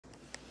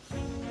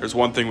There's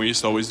one thing we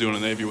used to always do in the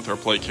Navy with our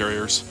plate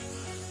carriers.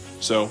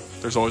 So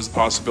there's always the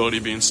possibility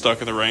of being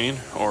stuck in the rain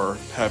or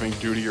having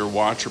duty or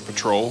watch or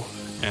patrol,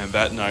 and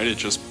that night it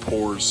just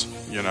pours,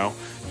 you know.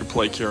 Your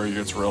plate carrier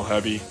gets real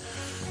heavy,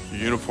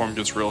 your uniform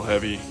gets real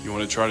heavy. You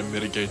want to try to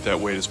mitigate that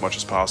weight as much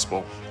as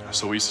possible.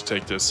 So we used to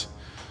take this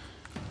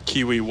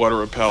Kiwi water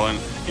repellent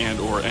and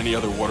or any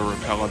other water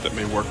repellent that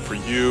may work for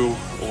you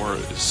or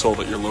is sold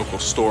at your local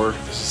store.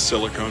 This is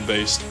silicone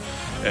based,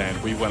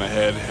 and we went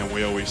ahead and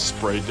we always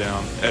sprayed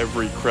down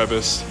every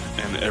crevice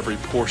and every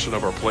portion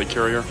of our plate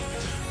carrier,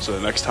 so the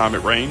next time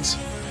it rains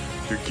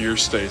your gear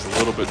stays a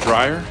little bit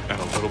drier and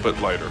a little bit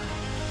lighter.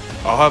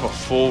 I'll have a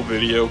full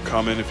video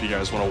coming if you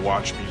guys want to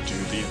watch me do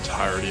the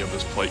entirety of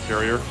this plate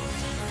carrier,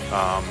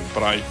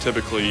 but I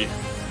typically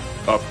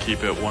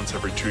upkeep it once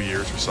every 2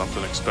 years or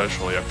something,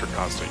 especially after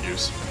constant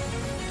use.